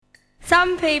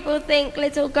Some people think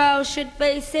little girls should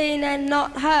be seen and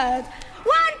not heard. 1,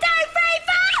 2,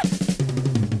 3,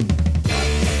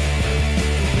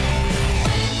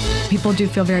 4! People do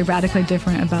feel very radically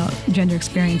different about gender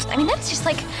experience. I mean, that's just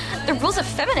like the rules of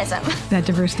feminism. That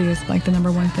diversity is like the number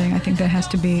one thing I think that has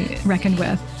to be reckoned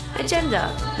with.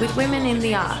 Agenda with women in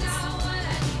the arts.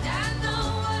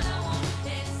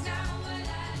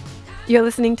 You're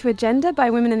listening to Agenda by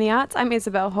Women in the Arts. I'm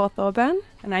Isabel Hawthorburn.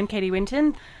 And I'm Katie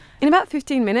Winton. In about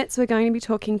 15 minutes, we're going to be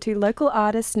talking to local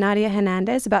artist Nadia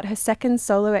Hernández about her second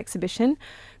solo exhibition,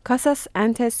 Cosas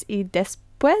Antes y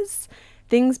Después,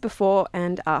 Things Before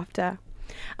and After.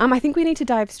 I think we need to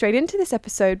dive straight into this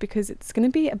episode because it's going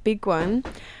to be a big one.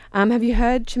 Have you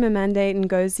heard Chimamanda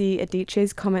Ngozi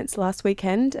Adichie's comments last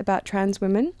weekend about trans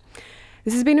women?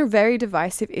 This has been a very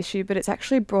divisive issue, but it's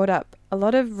actually brought up a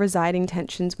lot of residing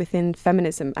tensions within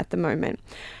feminism at the moment.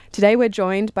 Today we're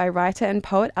joined by writer and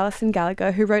poet Allison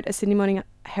Gallagher, who wrote a Sydney Morning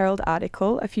Herald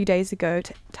article a few days ago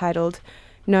titled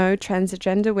 "No,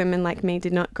 Transgender Women Like Me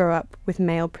Did Not Grow Up with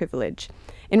Male Privilege,"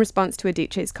 in response to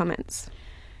Adichie's comments.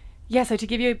 Yeah, so to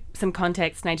give you some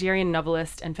context, Nigerian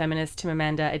novelist and feminist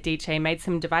Chimamanda Adichie made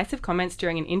some divisive comments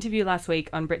during an interview last week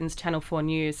on Britain's Channel 4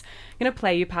 News. I'm going to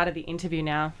play you part of the interview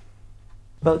now.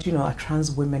 About, are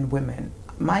trans women.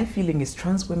 My feeling is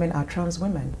trans women are trans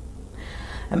women.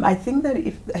 I think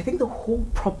the whole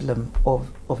problem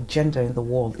of gender in the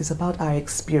world is about our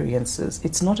experiences.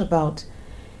 It's not about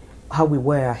how we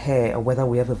wear our hair or whether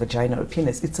we have a vagina or a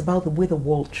penis. It's about the way the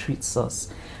world treats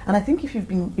us. And I think if you've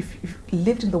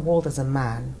lived in the world as a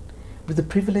man, with the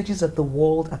privileges that the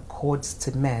world accords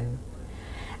to men,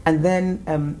 and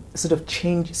then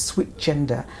switch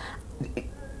gender,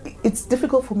 it's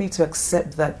difficult for me to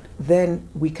accept that then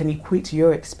we can equate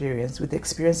your experience with the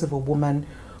experience of a woman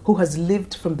who has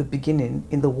lived from the beginning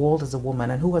in the world as a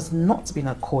woman and who has not been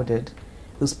accorded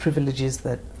those privileges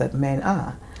that men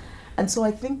are. And so I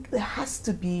think there has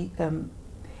to be, and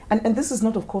this is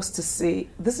not, of course, to say,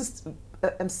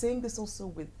 I'm saying this also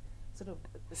with sort of...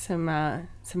 Some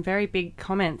very big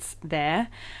comments there.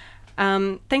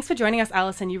 Thanks for joining us,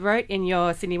 Alison. You wrote in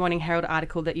your Sydney Morning Herald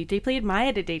article that you deeply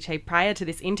admired Adichie prior to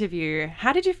this interview.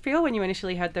 How did you feel when you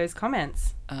initially heard those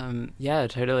comments? Yeah,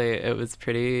 totally. It was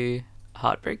pretty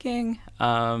heartbreaking.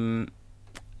 I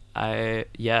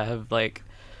have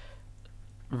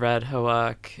read her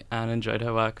work and enjoyed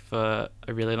her work for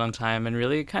a really long time, and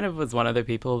really kind of was one of the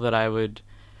people that I would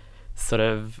sort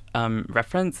of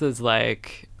reference as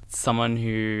someone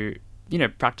who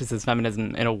practices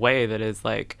feminism in a way that is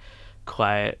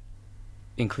quite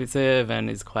inclusive and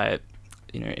is quite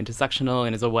intersectional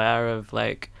and is aware of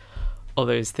all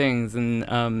those things.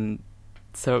 And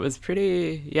so it was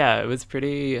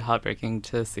pretty heartbreaking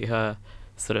to see her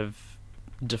sort of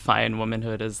define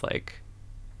womanhood as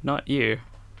not you.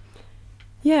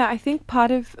 Yeah, I think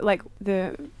part of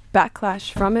the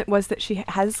backlash from it was that she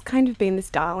has kind of been this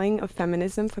darling of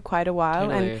feminism for quite a while.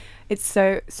 Totally. And it's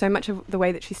so much of the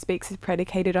way that she speaks is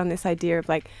predicated on this idea of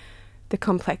the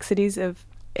complexities of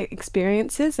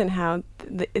experiences and how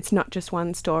it's not just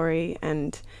one story.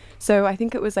 And so I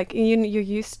think it was you're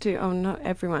used to, not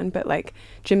everyone, but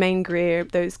Germaine Greer,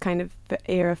 those kind of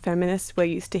era feminists, we're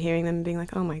used to hearing them being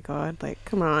oh my God,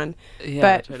 come on. Yeah,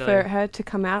 but totally. for her to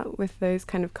come out with those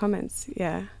kind of comments,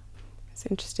 yeah, it's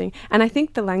interesting. And I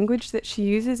think the language that she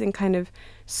uses in kind of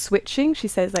switching, she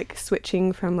says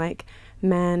switching from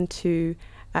man to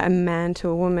a man to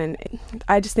a woman.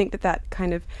 I just think that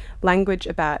kind of language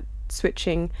about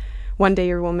switching, one day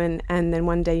you're a woman and then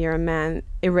one day you're a man,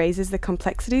 erases the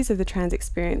complexities of the trans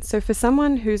experience. So for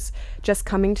someone who's just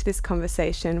coming to this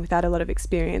conversation without a lot of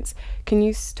experience, can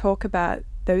you talk about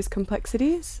those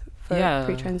complexities for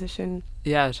pre-transition?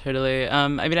 Yeah, totally.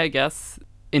 I guess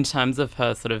in terms of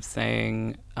her sort of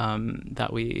saying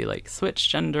that we switch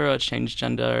gender or change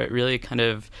gender, it really kind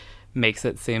of makes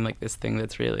it seem like this thing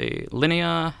that's really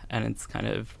linear, and it's kind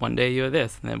of one day you're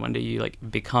this and then one day you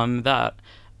become that,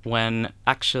 when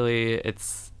actually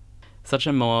it's such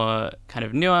a more kind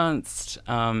of nuanced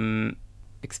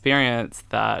experience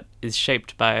that is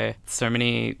shaped by so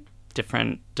many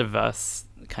different diverse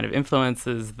kind of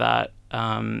influences that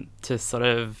to sort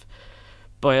of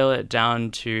boil it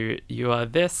down to you are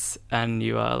this and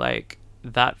you are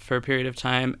that for a period of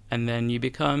time and then you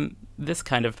become this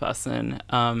kind of person,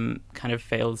 kind of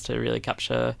fails to really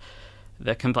capture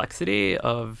the complexity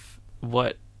of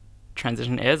what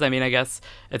transition is. I guess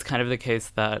it's kind of the case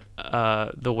that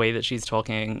the way that she's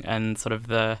talking and sort of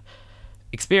the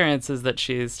experiences that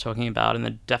she's talking about and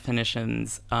the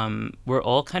definitions were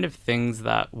all kind of things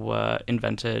that were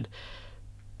invented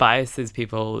by cis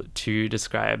people to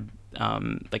describe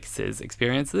like cis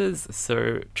experiences.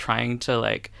 So trying to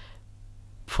like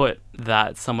put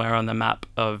that somewhere on the map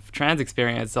of trans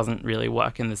experience doesn't really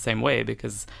work in the same way,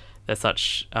 because they're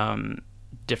such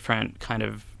different kind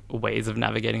of ways of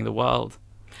navigating the world.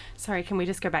 Sorry, can we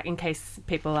just go back in case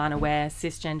people aren't aware,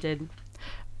 cisgendered?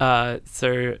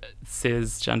 So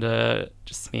cisgender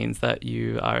just means that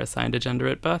you are assigned a gender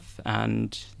at birth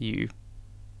and you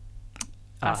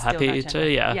are happy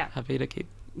to keep.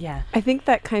 Yeah. I think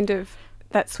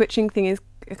that switching thing is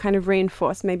kind of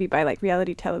reinforced maybe by like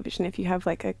reality television. If you have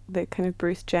like the kind of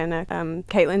Bruce Jenner,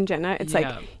 Caitlyn Jenner, it's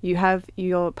like you have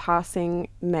your passing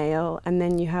male and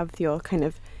then you have your kind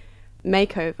of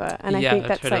makeover, and I think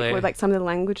that's totally. like with like some of the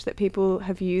language that people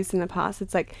have used in the past.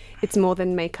 It's like it's more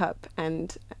than makeup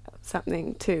and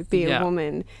something to be a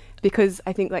woman, because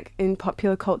I think like in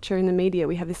popular culture in the media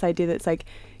we have this idea that it's like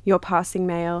you're passing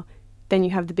male, then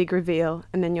you have the big reveal,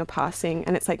 and then you're passing,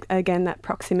 and it's like again that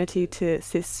proximity to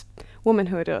cis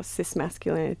womanhood or cis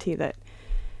masculinity that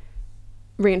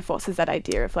reinforces that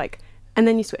idea of like, and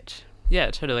then you switch. Yeah,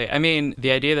 totally. I mean,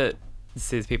 the idea that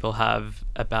cis people have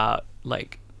about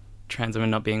like trans women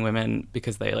not being women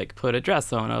because they like put a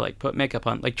dress on or like put makeup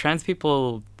on, like trans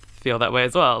people feel that way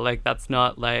as well. Like that's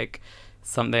not like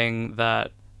something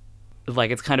that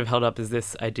like it's kind of held up as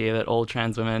this idea that all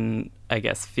trans women I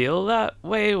guess feel that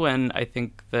way, when I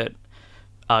think that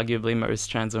arguably most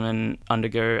trans women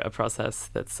undergo a process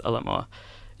that's a lot more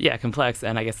complex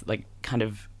and I guess like kind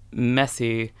of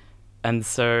messy, and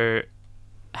so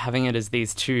having it as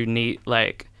these two neat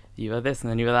like you are this and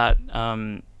then you are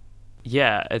that,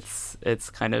 it's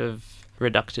kind of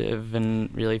reductive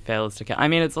and really fails to count. I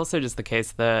mean, it's also just the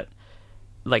case that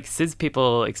like cis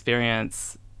people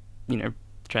experience,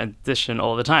 transition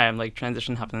all the time. Like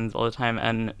transition happens all the time,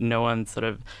 and no one sort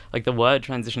of like the word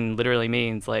transition literally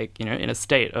means like, in a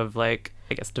state of like,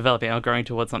 I guess, developing or growing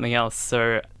towards something else.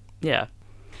 So yeah.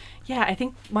 Yeah, I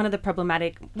think one of the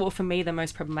for me, the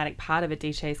most problematic part of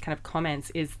Adichie's kind of comments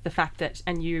is the fact that,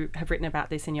 and you have written about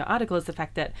this in your article, is the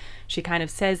fact that she kind of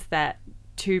says that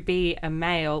to be a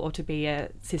male or to be a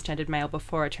cisgendered male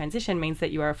before a transition means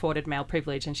that you are afforded male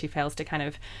privilege, and she fails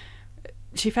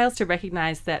to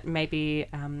recognise that maybe,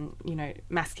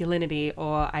 masculinity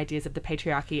or ideas of the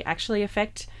patriarchy actually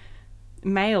affect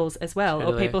males as well,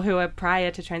 or people who are prior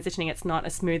to transitioning. It's not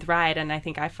a smooth ride, and I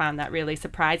think I found that really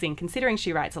surprising, considering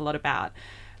she writes a lot about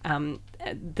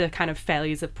the kind of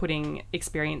failures of putting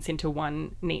experience into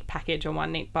one neat package or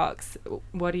one neat box.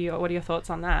 What are your thoughts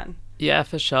on that? Yeah,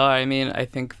 for sure. I mean, I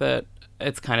think that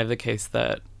it's kind of the case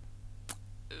that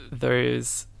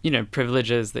those,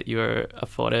 privileges that you are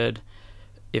afforded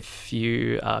if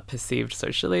you are perceived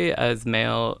socially as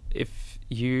male, if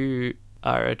you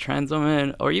are a trans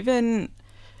woman, or even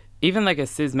like a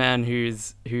cis man who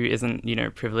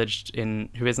isn't privileged in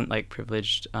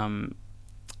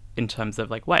terms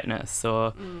of like whiteness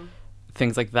or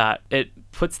things like that, it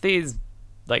puts these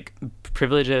like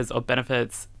privileges or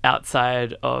benefits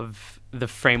outside of the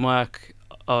framework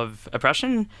of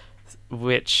oppression,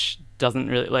 which doesn't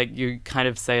really, like, you kind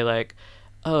of say like,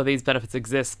 oh, these benefits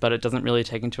exist, but it doesn't really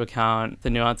take into account the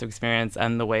nuance of experience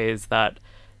and the ways that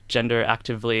gender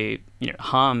actively,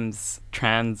 harms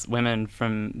trans women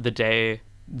from the day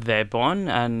they're born,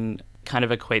 and kind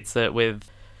of equates it with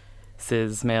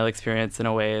cis male experience in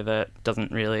a way that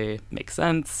doesn't really make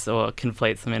sense, or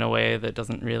conflates them in a way that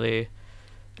doesn't really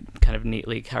kind of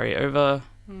neatly carry over.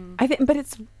 I think, but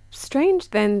it's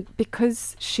strange then,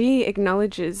 because she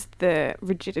acknowledges the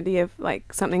rigidity of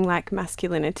like something like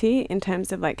masculinity in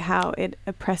terms of like how it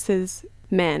oppresses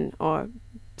men or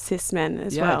cis men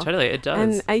as well. Yeah, totally, it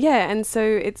does. And and so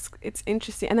it's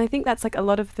interesting, and I think that's like a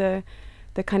lot of the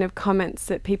kind of comments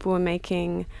that people were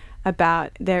making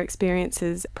about their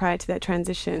experiences prior to their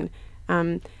transition.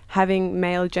 Having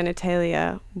male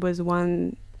genitalia was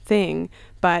one thing,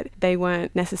 but they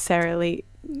weren't necessarily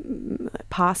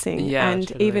passing, and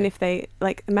totally. Even if they,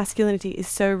 like, masculinity is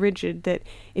so rigid that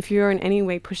if you're in any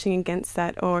way pushing against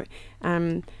that or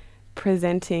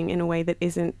presenting in a way that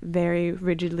isn't very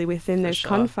rigidly within those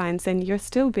confines, then you're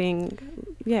still being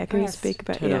can you speak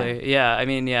about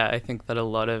I think that a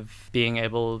lot of being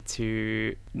able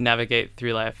to navigate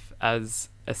through life as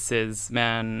a cis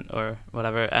man or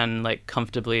whatever, and like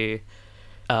comfortably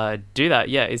do that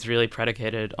is really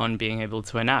predicated on being able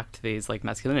to enact these like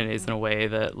masculinities in a way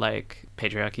that like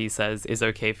patriarchy says is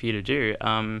okay for you to do.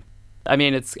 I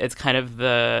mean, it's kind of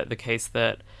the case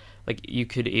that like you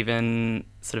could even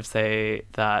sort of say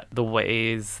that the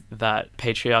ways that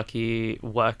patriarchy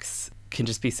works can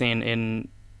just be seen in,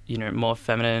 more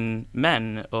feminine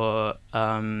men, or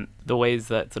the ways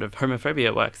that sort of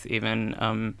homophobia works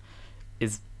even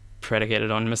is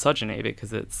predicated on misogyny,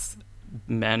 because it's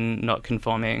men not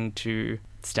conforming to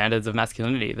standards of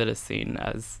masculinity that is seen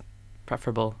as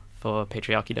preferable for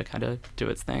patriarchy to kind of do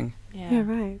its thing. Yeah,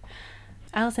 right.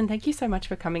 Allison, thank you so much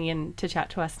for coming in to chat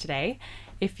to us today.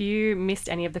 If you missed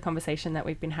any of the conversation that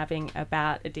we've been having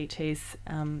about Adichie's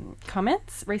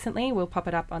comments recently, we'll pop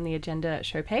it up on the Agenda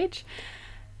show page.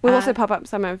 We'll also pop up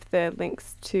some of the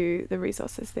links to the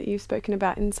resources that you've spoken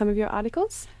about in some of your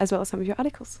articles, as well as some of your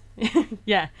articles.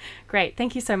 Yeah, great.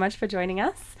 Thank you so much for joining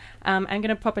us. I'm going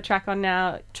to pop a track on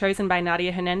now, chosen by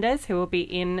Nadia Hernández, who will be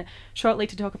in shortly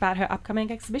to talk about her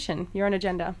upcoming exhibition. You're on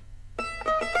Agenda.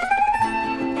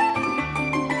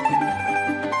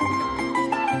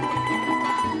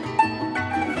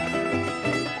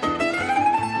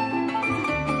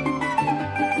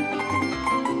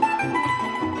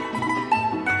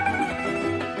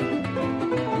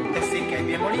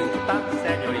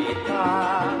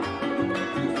 Señorita,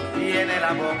 tiene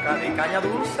la boca de caña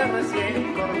dulce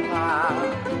recién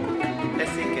cortada.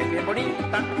 Decir que es bien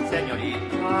bonita,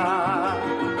 señorita,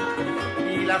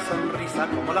 y la sonrisa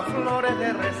como las flores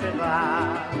de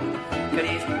reserva.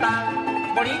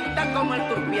 Cristal, bonita como el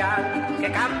turpial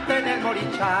que canta en el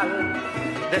morichal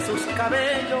de sus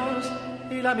cabellos,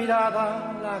 y la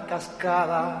mirada, la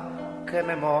cascada que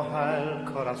me moja el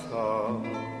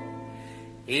corazón.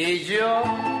 Y yo,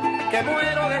 que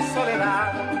muero de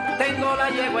soledad, tengo la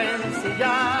yegua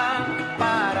ensillada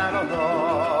para los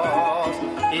dos.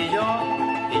 Y yo,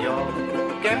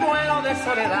 que muero de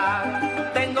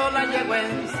soledad, tengo la yegua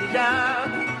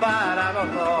ensillada para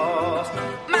los dos.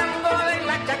 Mango de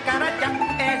la chacaracha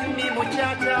es mi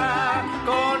muchacha,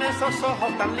 con esos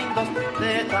ojos tan lindos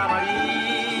de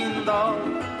tamarindo.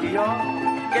 Y yo,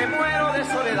 que muero de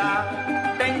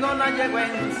soledad, tengo la yegua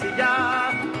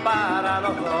ensillada para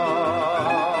los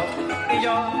dos. Y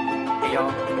yo,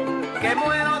 que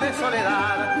muero de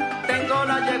soledad, tengo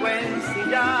la yegua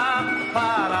ensillada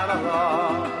para los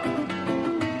dos.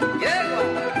 ¡Yegua!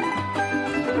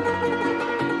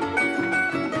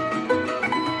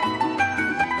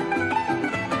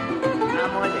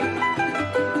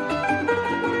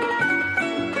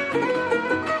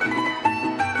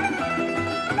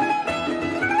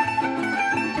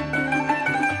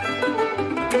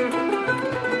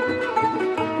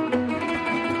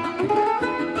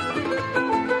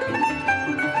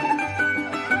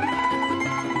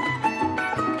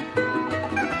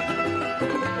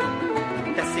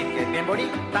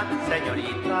 Bonita,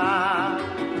 señorita,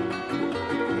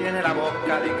 tiene la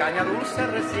boca de caña dulce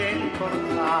recién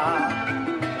cortada.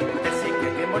 Decir que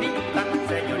es bien bonita,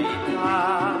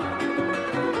 señorita,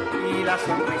 y la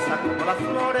sonrisa como las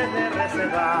flores de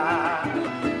reserva.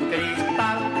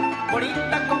 Cristal,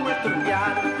 bonita como el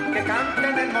turpial que canta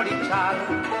en el morichal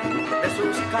de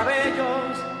sus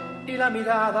cabellos, y la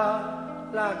mirada,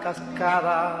 la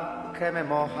cascada que me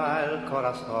moja el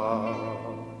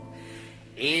corazón.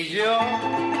 Y yo,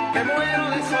 que muero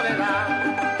de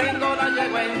soledad, tengo la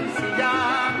yegua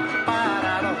ensillada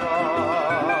para los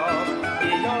dos. Y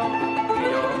yo,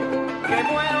 que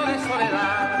muero de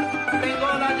soledad, tengo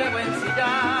la yegua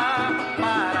ensillada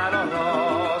para los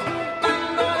dos.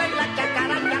 Dándole la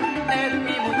chacaracha es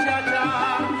mi muchacha,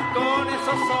 con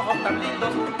esos ojos tan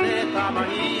lindos de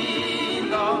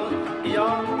tamarindo. Y yo,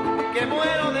 que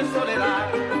muero de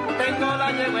soledad, tengo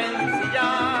la yegua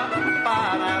ensillada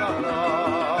para los dos.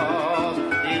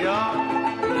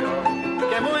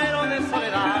 Que muero de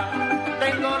soledad,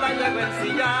 tengo la yegua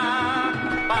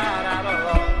ensillada para los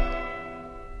dos.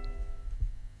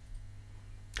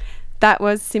 That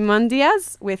was Simón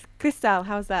Díaz with Cristal.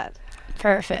 How's that?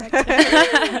 Perfect.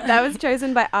 That was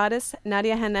chosen by artist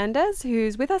Nadia Hernández,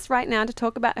 who's with us right now to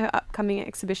talk about her upcoming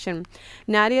exhibition.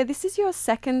 Nadia, this is your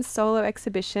second solo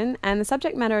exhibition, and the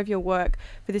subject matter of your work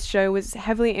for this show was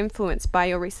heavily influenced by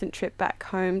your recent trip back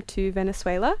home to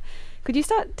Venezuela. Could you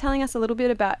start telling us a little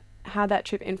bit about how that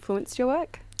trip influenced your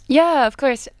work? Yeah, of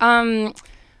course.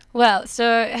 Well,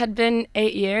 so it had been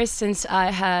 8 years since I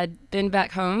had been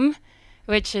back home,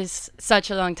 which is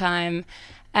such a long time.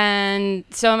 And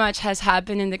so much has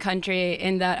happened in the country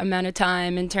in that amount of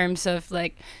time in terms of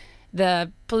like the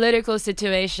political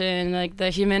situation, like the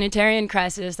humanitarian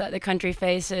crisis that the country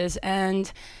faces.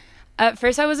 And at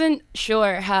first I wasn't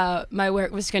sure how my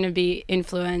work was going to be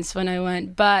influenced when I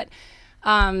went, but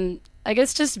I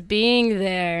guess just being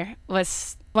there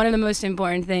was one of the most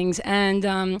important things. And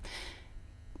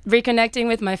reconnecting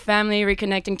with my family,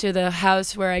 reconnecting to the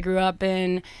house where I grew up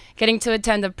in, getting to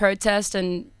attend a protest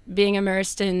and being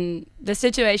immersed in the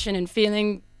situation and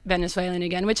feeling Venezuelan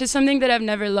again, which is something that I've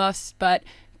never lost, but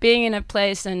being in a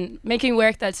place and making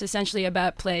work that's essentially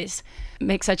about place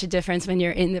makes such a difference when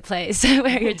you're in the place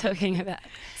where you're talking about.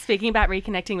 Speaking about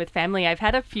reconnecting with family, I've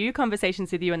had a few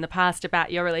conversations with you in the past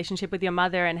about your relationship with your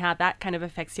mother and how that kind of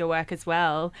affects your work as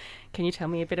well. Can you tell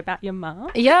me a bit about your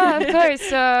mom? Yeah, of course.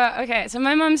 So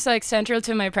my mom's like central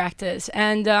to my practice,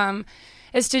 and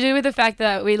it's to do with the fact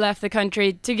that we left the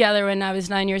country together when I was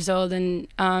 9 years old,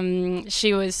 and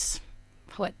she was,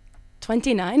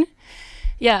 29?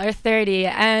 Yeah, or 30.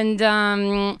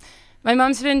 And my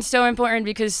mom's been so important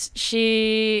because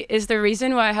she is the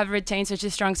reason why I have retained such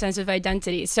a strong sense of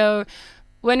identity. So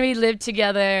when we lived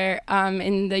together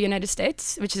in the United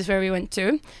States, which is where we went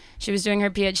to, she was doing her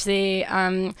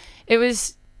PhD, it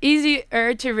was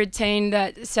easier to retain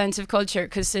that sense of culture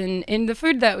because in the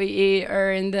food that we eat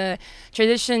or in the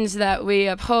traditions that we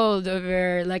uphold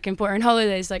over like important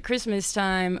holidays like Christmas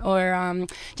time or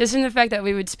just in the fact that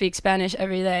we would speak Spanish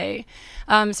every day.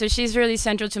 So she's really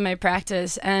central to my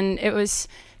practice, and it was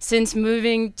since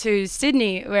moving to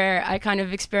Sydney where I kind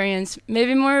of experienced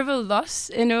maybe more of a loss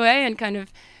in a way and kind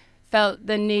of felt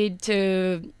the need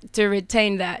to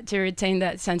retain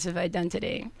that sense of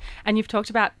identity. And you've talked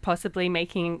about possibly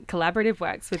making collaborative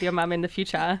works with your mum in the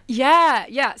future.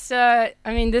 Yeah. So,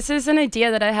 I mean, this is an idea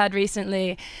that I had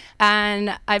recently,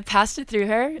 and I passed it through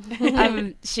her.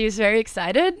 She was very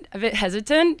excited, a bit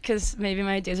hesitant, because maybe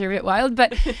my ideas are a bit wild,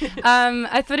 but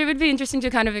I thought it would be interesting to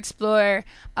kind of explore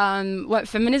what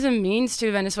feminism means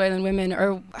to Venezuelan women,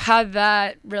 or how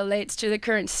that relates to the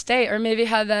current state, or maybe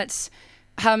how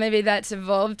maybe that's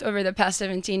evolved over the past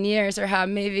 17 years or how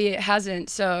maybe it hasn't.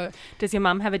 So does your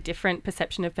mum have a different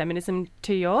perception of feminism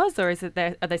to yours, or are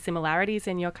there similarities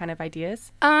in your kind of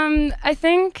ideas? I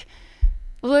think,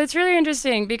 well, it's really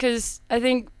interesting because I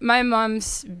think my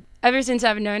mom's, ever since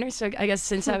I've known her, so I guess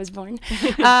since I was born,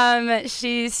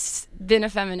 she's been a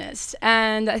feminist.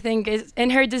 And I think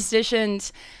in her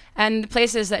decisions and the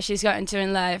places that she's gotten to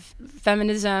in life,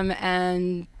 feminism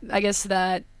and I guess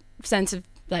that sense of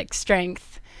like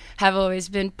strength have always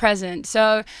been present.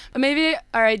 So maybe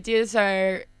our ideas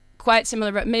are quite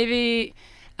similar, but maybe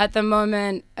at the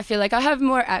moment I feel like I have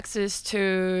more access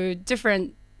to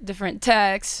different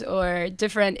texts or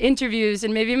different interviews,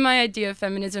 and maybe my idea of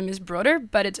feminism is broader,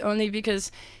 but it's only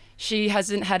because she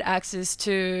hasn't had access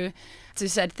to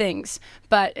said things,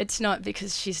 but it's not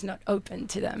because she's not open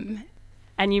to them.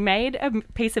 And you made a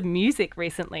piece of music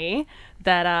recently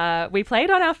that we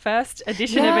played on our first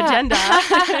edition of Agenda.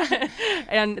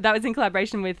 And that was in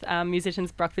collaboration with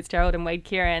musicians Brock Fitzgerald and Wade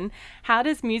Kieran. How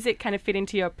does music kind of fit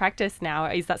into your practice now?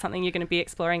 Is that something you're going to be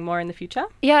exploring more in the future?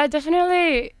 Yeah,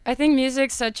 definitely. I think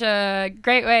music's such a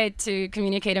great way to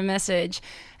communicate a message.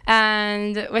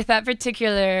 And with that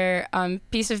particular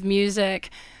piece of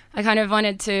music, I kind of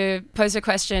wanted to pose a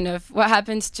question of what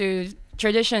happens to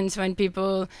traditions when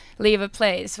people leave a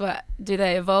place. What do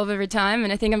they evolve over time?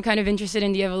 And I think I'm kind of interested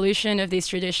in the evolution of these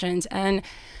traditions, and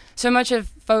so much of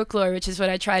folklore, which is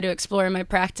what I try to explore in my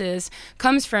practice,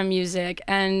 comes from music.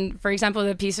 And for example,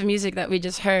 the piece of music that we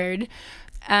just heard,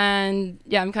 and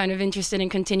yeah, I'm kind of interested in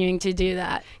continuing to do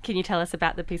that. Can you tell us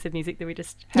about the piece of music that we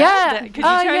just heard? Yeah, Because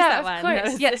you chose that of one.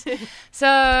 Course. Yes. So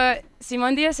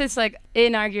Simón Díaz is like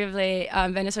inarguably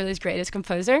Venezuela's greatest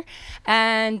composer,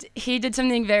 and he did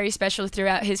something very special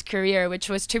throughout his career, which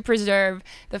was to preserve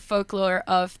the folklore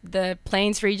of the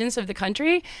plains regions of the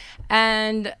country,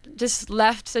 and just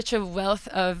left such a wealth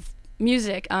of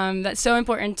music that's so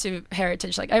important to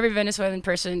heritage. Like every Venezuelan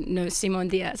person knows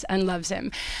Simón Díaz and loves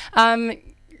him.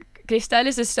 Cristal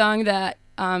is a song that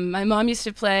my mom used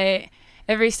to play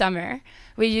every summer.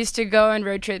 We used to go on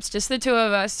road trips, just the two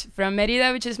of us, from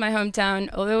Mérida, which is my hometown,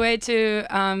 all the way to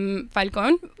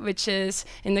Falcón, which is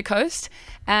in the coast.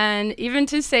 And even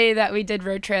to say that we did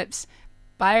road trips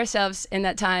by ourselves in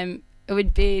that time, it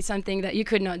would be something that you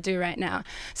could not do right now.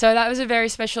 So that was a very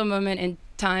special moment in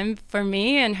time for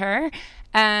me and her.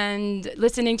 And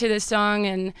listening to this song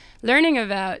and learning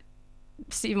about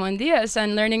Simón Díaz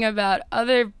and learning about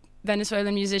other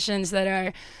Venezuelan musicians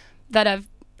that have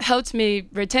helped me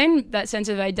retain that sense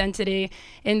of identity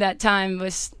in that time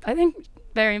was, I think,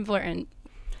 very important.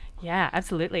 Yeah,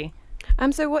 absolutely.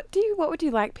 So what would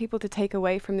you like people to take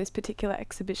away from this particular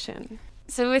exhibition?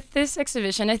 So with this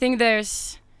exhibition, I think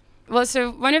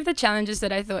so one of the challenges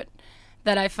that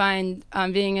I find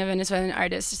being a Venezuelan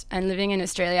artist and living in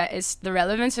Australia is the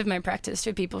relevance of my practice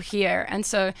to people here. And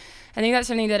so I think that's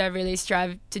something that I really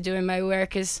strive to do in my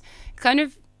work, is kind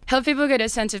of help people get a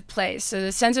sense of place, so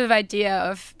the sense of idea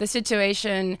of the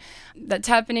situation that's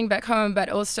happening back home, but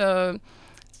also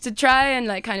to try and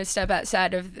like kind of step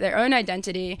outside of their own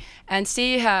identity and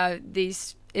see how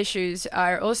these issues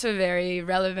are also very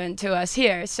relevant to us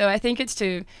here. So I think it's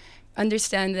to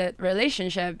understand that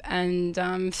relationship and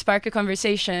spark a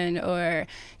conversation or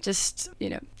just,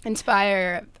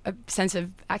 inspire a sense of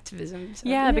activism. So,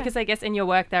 yeah, because I guess in your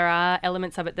work there are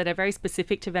elements of it that are very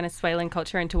specific to Venezuelan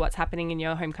culture and to what's happening in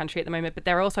your home country at the moment, but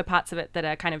there are also parts of it that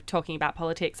are kind of talking about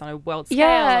politics on a world scale.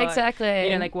 Yeah, or,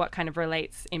 exactly. like what kind of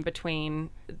relates in between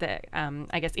the,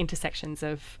 I guess, intersections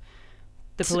of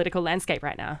the political landscape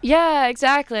right now. Yeah,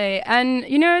 exactly. And,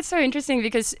 it's so interesting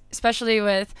because especially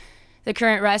with the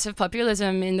current rise of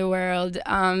populism in the world,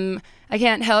 I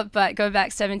can't help but go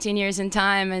back 17 years in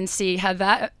time and see how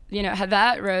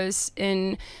that rose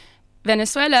in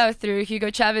Venezuela through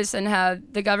Hugo Chavez and how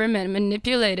the government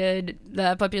manipulated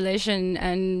the population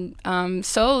and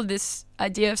sold this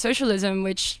idea of socialism,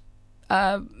 which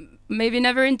maybe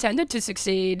never intended to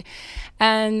succeed.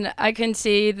 And I can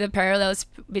see the parallels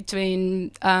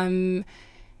between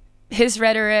his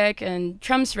rhetoric and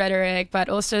Trump's rhetoric, but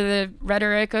also the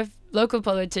rhetoric of local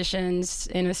politicians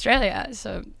in Australia.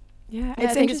 So yeah, I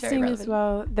it's think it's very interesting as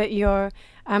well that your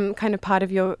kind of part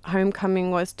of your homecoming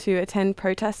was to attend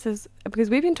protests, because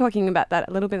we've been talking about that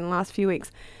a little bit in the last few weeks,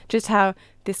 just how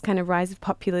this kind of rise of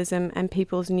populism and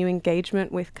people's new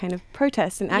engagement with kind of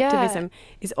protests and activism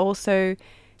is also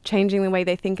changing the way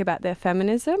they think about their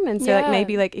feminism. And so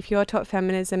maybe if you're taught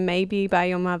feminism maybe by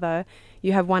your mother,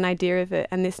 you have one idea of it,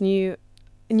 and this new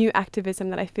activism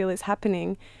that I feel is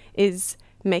happening is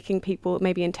making people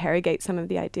maybe interrogate some of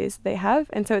the ideas they have.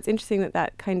 And so it's interesting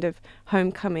that kind of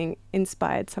homecoming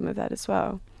inspired some of that as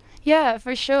well. Yeah,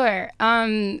 for sure.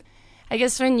 I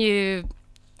guess when you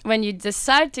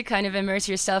decide to kind of immerse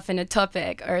yourself in a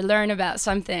topic or learn about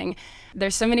something,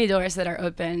 there's so many doors that are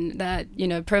open that,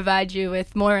 provide you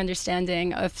with more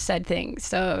understanding of said things.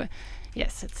 So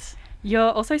yes, it's...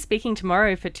 You're also speaking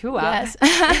tomorrow for Tour. Yes.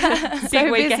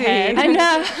 Big week ahead. I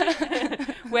know.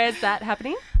 Where's that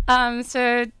happening?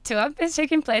 So Tour is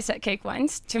taking place at Cake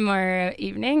Ones tomorrow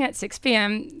evening at 6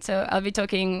 p.m. So I'll be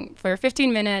talking for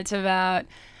 15 minutes about...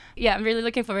 Yeah, I'm really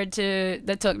looking forward to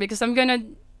the talk because I'm going to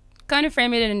kind of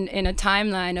frame it in a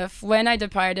timeline of when I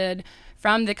departed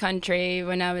from the country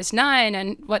when I was 9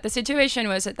 and what the situation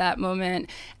was at that moment,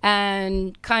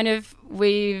 and kind of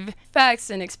weave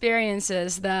facts and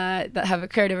experiences that have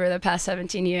occurred over the past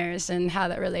 17 years and how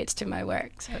that relates to my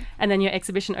work. So. And then your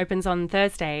exhibition opens on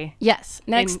Thursday? Yes,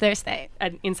 next Thursday.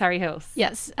 In Surrey Hills?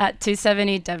 Yes, at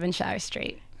 270 Devonshire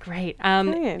Street. Great.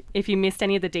 If you missed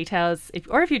any of the details,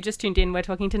 or if you just tuned in, we're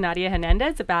talking to Nadia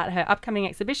Hernández about her upcoming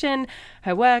exhibition,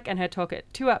 her work, and her talk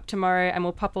at 2 Up tomorrow. And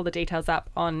we'll pop all the details up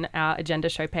on our agenda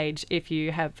show page if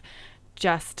you have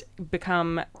just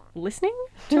become listening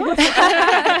to us.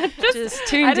 just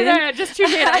tuned in. Just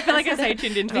tuned in. I feel like I say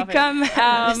tuned in to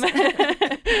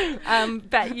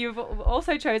but you've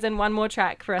also chosen one more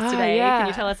track for us today. Yeah. Can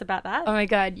you tell us about that? Oh my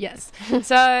God, yes.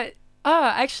 So...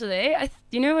 actually,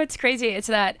 you know what's crazy? It's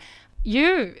that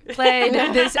you played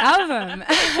this album,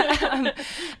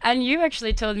 and you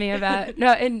actually told me about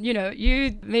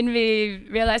you made me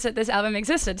realize that this album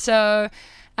existed. So,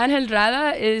 Ángel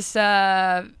Rada is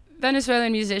a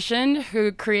Venezuelan musician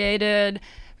who created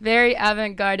very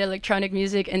avant-garde electronic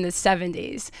music in the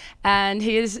 70s, and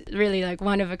he is really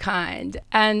one of a kind.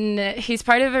 And he's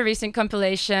part of a recent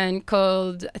compilation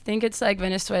called, I think it's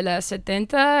Venezuela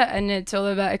 70, and it's all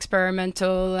about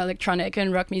experimental electronic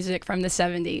and rock music from the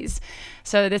 70s.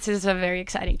 So this is a very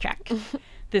exciting track.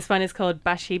 This one is called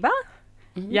Bashiba.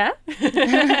 Mm-hmm. Yeah?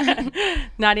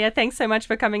 Nadia, thanks so much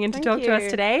for coming in to talk to us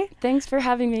today. Thanks for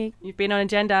having me. You've been on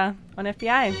Agenda on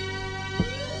FBI.